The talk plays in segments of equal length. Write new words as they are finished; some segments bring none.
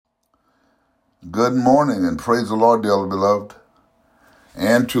Good morning and praise the Lord, dearly beloved,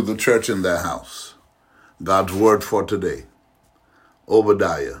 and to the church in their house. God's word for today,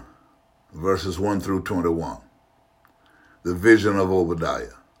 Obadiah, verses 1 through 21. The vision of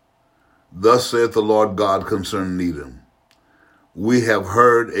Obadiah. Thus saith the Lord God concerning Edom. We have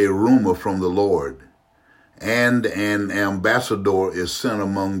heard a rumor from the Lord, and an ambassador is sent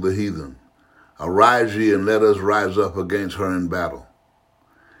among the heathen. Arise ye, and let us rise up against her in battle.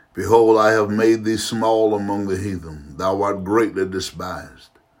 Behold, I have made thee small among the heathen. Thou art greatly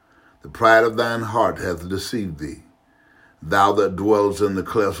despised. The pride of thine heart hath deceived thee. Thou that dwellest in the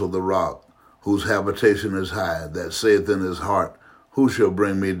clefts of the rock, whose habitation is high, that saith in his heart, Who shall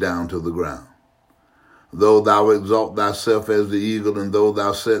bring me down to the ground? Though thou exalt thyself as the eagle, and though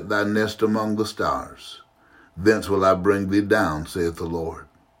thou set thy nest among the stars, thence will I bring thee down, saith the Lord.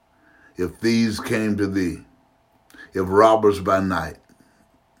 If thieves came to thee, if robbers by night,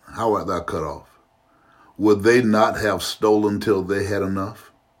 how art thou cut off? Would they not have stolen till they had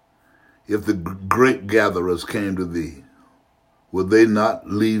enough? If the grape gatherers came to thee, would they not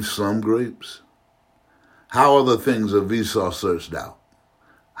leave some grapes? How are the things of Esau searched out?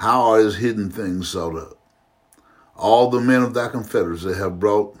 How are his hidden things sought up? All the men of thy confederacy have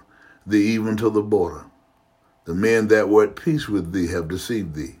brought thee even to the border. The men that were at peace with thee have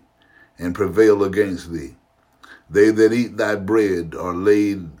deceived thee, and prevailed against thee. They that eat thy bread are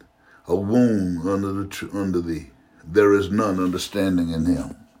laid a wound under thee. There is none understanding in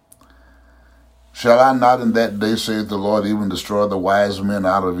him. Shall I not in that day, saith the Lord, even destroy the wise men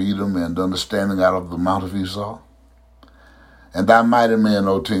out of Edom, and understanding out of the mount of Esau? And thy mighty men,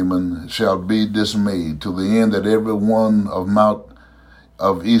 O Teman, shall be dismayed, to the end that every one of mount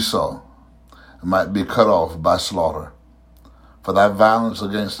of Esau might be cut off by slaughter. For thy violence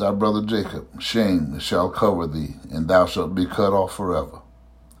against thy brother Jacob, shame shall cover thee, and thou shalt be cut off forever.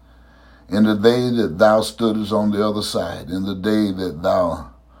 In the day that thou stoodest on the other side, in the day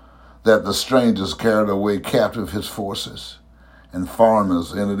that the strangers carried away captive his forces, and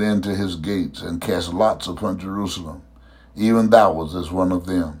foreigners entered into his gates, and cast lots upon Jerusalem, even thou wast as one of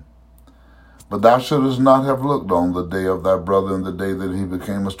them. But thou shouldest not have looked on the day of thy brother in the day that he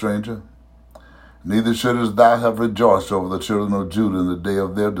became a stranger. Neither shouldest thou have rejoiced over the children of Judah in the day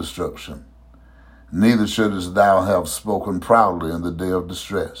of their destruction. Neither shouldest thou have spoken proudly in the day of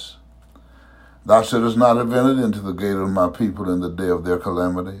distress. Thou shouldest not have entered into the gate of my people in the day of their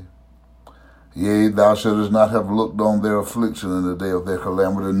calamity. Yea, thou shouldest not have looked on their affliction in the day of their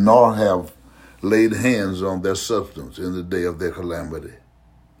calamity, nor have laid hands on their substance in the day of their calamity.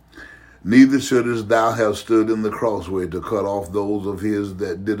 Neither shouldest thou have stood in the crossway to cut off those of his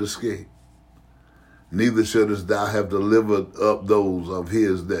that did escape. Neither shouldest thou have delivered up those of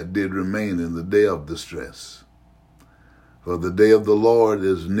his that did remain in the day of distress. For the day of the Lord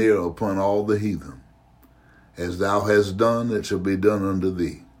is near upon all the heathen. As thou hast done, it shall be done unto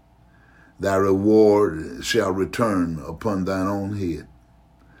thee. Thy reward shall return upon thine own head.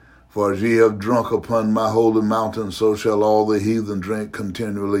 For as ye have drunk upon my holy mountain, so shall all the heathen drink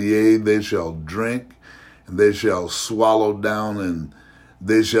continually. Yea, they shall drink, and they shall swallow down, and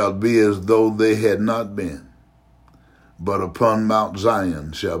they shall be as though they had not been. But upon Mount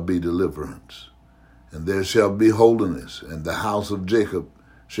Zion shall be deliverance, and there shall be holiness, and the house of Jacob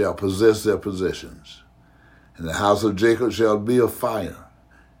shall possess their possessions. And the house of Jacob shall be a fire,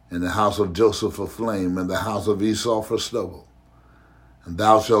 and the house of Joseph a flame, and the house of Esau for stubble. And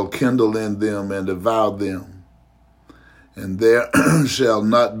thou shalt kindle in them and devour them, and there shall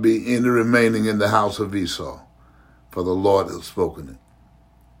not be any remaining in the house of Esau, for the Lord hath spoken it.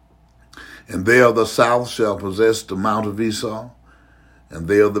 And they of the south shall possess the mount of Esau, and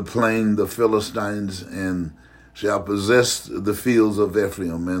they of the plain, the Philistines, and shall possess the fields of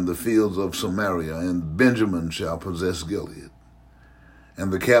Ephraim, and the fields of Samaria, and Benjamin shall possess Gilead.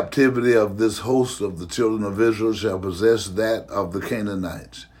 And the captivity of this host of the children of Israel shall possess that of the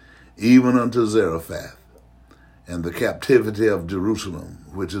Canaanites, even unto Zarephath. And the captivity of Jerusalem,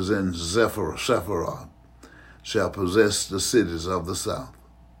 which is in Sepharad, shall possess the cities of the south.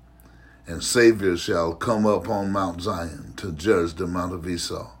 And Savior shall come up on Mount Zion to judge the mount of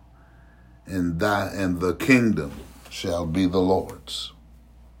Esau, and the kingdom shall be the Lord's.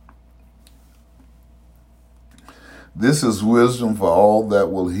 This is wisdom for all that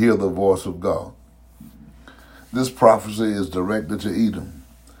will hear the voice of God. This prophecy is directed to Edom.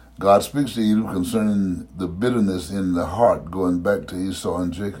 God speaks to Edom concerning the bitterness in the heart going back to Esau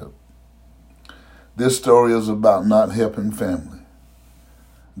and Jacob. This story is about not helping family.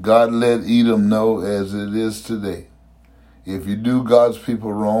 God let Edom know, as it is today, if you do God's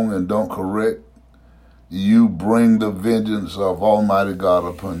people wrong and don't correct, you bring the vengeance of Almighty God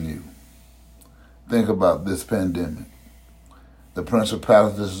upon you. Think about this pandemic. The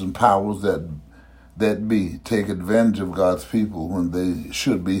principalities and powers that be take advantage of God's people when they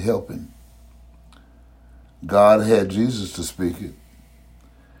should be helping. God had Jesus to speak it.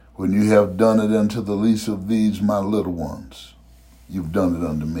 When you have done it unto the least of these, my little ones, you've done it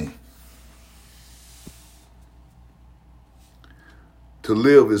unto me. To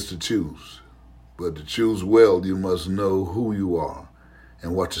live is to choose, but to choose well, you must know who you are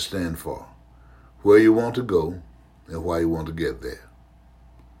and what you stand for, where you want to go, and why you want to get there.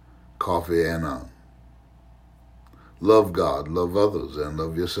 Kofi Annan. Love God, love others, and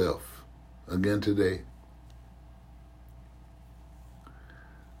love yourself. Again today.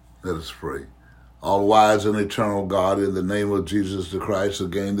 Let us pray. All wise and eternal God, in the name of Jesus the Christ,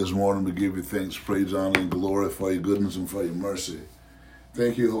 again this morning we give you thanks, praise, honor, and glory for your goodness and for your mercy.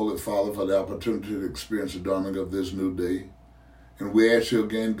 Thank you, Holy Father, for the opportunity to experience the dawning of this new day. And we ask you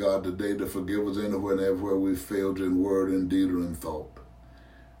again, God, today to forgive us anywhere and everywhere we failed in word, in deed, or in thought.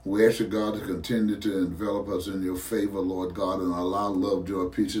 We ask you, God, to continue to envelop us in your favor, Lord God, and allow love, joy,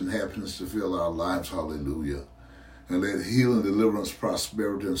 peace, and happiness to fill our lives. Hallelujah. And let healing, deliverance,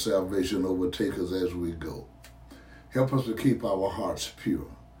 prosperity, and salvation overtake us as we go. Help us to keep our hearts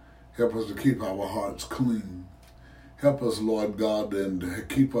pure. Help us to keep our hearts clean. Help us, Lord God, and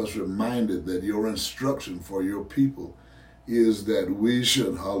keep us reminded that your instruction for your people is that we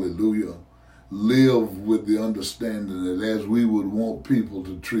should, hallelujah, live with the understanding that as we would want people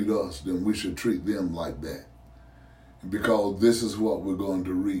to treat us, then we should treat them like that. Because this is what we're going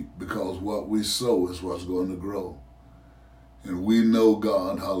to reap. Because what we sow is what's going to grow. And we know,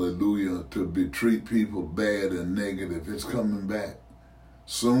 God, hallelujah, to treat people bad and negative, it's coming back.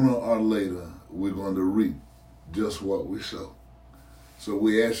 Sooner or later, we're going to reap just what we sow. So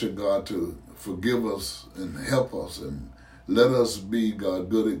we ask you, God, to forgive us and help us and let us be, God,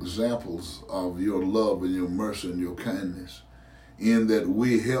 good examples of your love and your mercy and your kindness, in that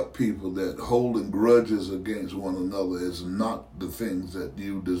we help people that holding grudges against one another is not the things that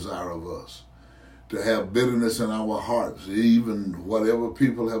you desire of us. To have bitterness in our hearts, even whatever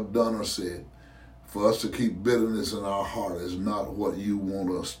people have done or said, for us to keep bitterness in our heart is not what you want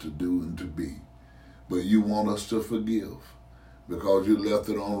us to do and to be. But you want us to forgive, because you left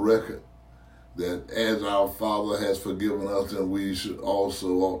it on record that as our Father has forgiven us, then we should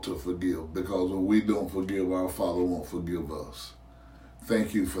also ought to forgive, because if we don't forgive, our Father won't forgive us.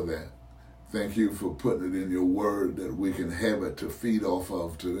 Thank you for that. Thank you for putting it in your word that we can have it to feed off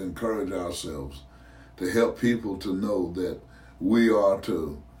of, to encourage ourselves, to help people to know that we are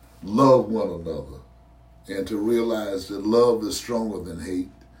to love one another and to realize that love is stronger than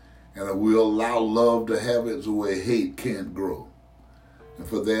hate, and that we allow love to have its way, hate can't grow. And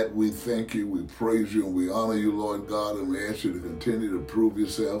for that, we thank you, we praise you, and we honor you, Lord God, and we ask you to continue to prove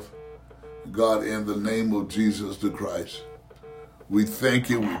yourself, God, in the name of Jesus the Christ. We thank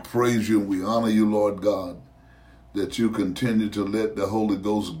you, we praise you, and we honor you, Lord God, that you continue to let the Holy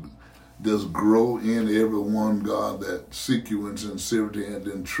Ghost just grow in everyone, God, that seek you in sincerity and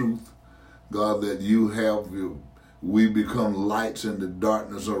in truth. God, that we become lights in the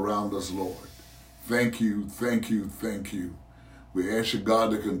darkness around us, Lord. Thank you, thank you, thank you. We ask you,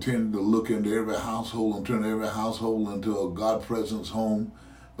 God, to continue to look into every household and turn every household into a God-presence home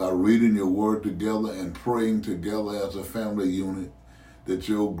by reading your word together and praying together as a family unit, that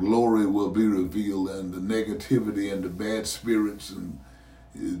your glory will be revealed and the negativity and the bad spirits and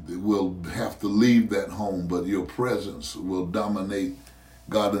will have to leave that home, but your presence will dominate,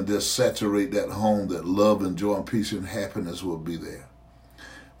 God, and just saturate that home, that love and joy and peace and happiness will be there.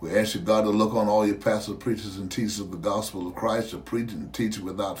 We ask you, God, to look on all your pastors, preachers, and teachers of the gospel of Christ, to preach and teach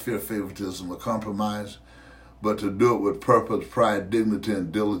without fear, favoritism, or compromise, but to do it with purpose, pride, dignity,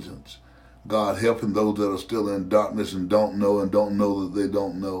 and diligence. God, helping those that are still in darkness and don't know that they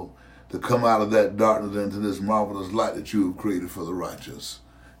don't know, to come out of that darkness into this marvelous light that you have created for the righteous.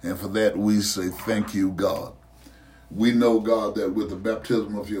 And for that we say thank you, God. We know, God, that with the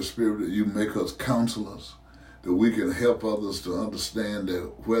baptism of your Spirit, that you make us counselors, that we can help others to understand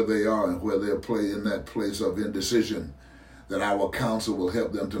that where they are and where they play in that place of indecision, that our counsel will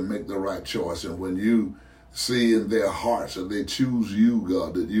help them to make the right choice. And when you see in their hearts that they choose you,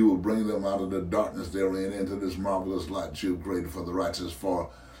 God, that you will bring them out of the darkness they're in into this marvelous light you have created for the righteous. For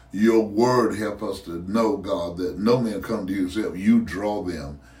your word help us to know, God, that no man come to you except you draw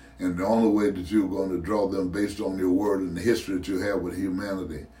them. And the only way that you're going to draw them based on your word and the history that you have with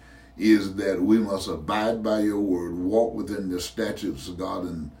humanity is that we must abide by your word, walk within your statutes, God,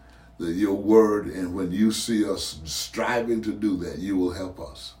 and your word. And when you see us striving to do that, you will help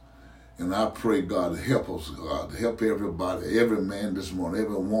us. And I pray, God, help us, God, help everybody, every man this morning,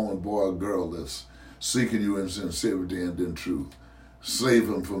 every woman, boy, or girl that's seeking you in sincerity and in truth. Save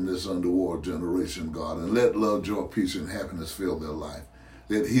them from this underworld generation, God, and let love, joy, peace, and happiness fill their life.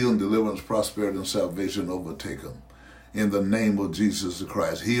 Let healing, deliverance, prosperity, and salvation overtake them. In the name of Jesus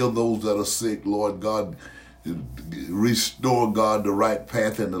Christ, heal those that are sick, Lord God. Restore, God, the right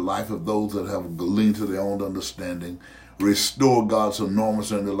path in the life of those that have leaned to their own understanding. Restore, God, some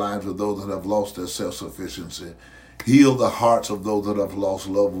normalcy in the lives of those that have lost their self-sufficiency. Heal the hearts of those that have lost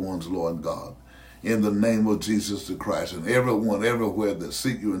loved ones, Lord God. In the name of Jesus the Christ, and everyone everywhere that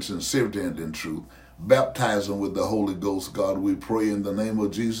seek you in sincerity and in truth, baptize them with the Holy Ghost, God. We pray in the name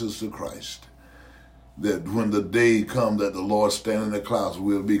of Jesus the Christ, that when the day comes that the Lord stand in the clouds,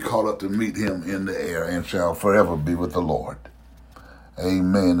 we'll be caught up to meet him in the air and shall forever be with the Lord.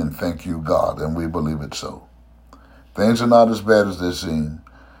 Amen, and thank you, God, and we believe it so. Things are not as bad as they seem.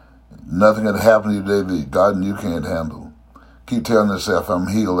 Nothing had happened to you today that God and you can't handle. Keep telling yourself, I'm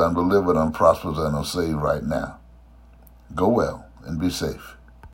healed, I'm delivered, I'm prosperous, and I'm saved right now. Go well and be safe.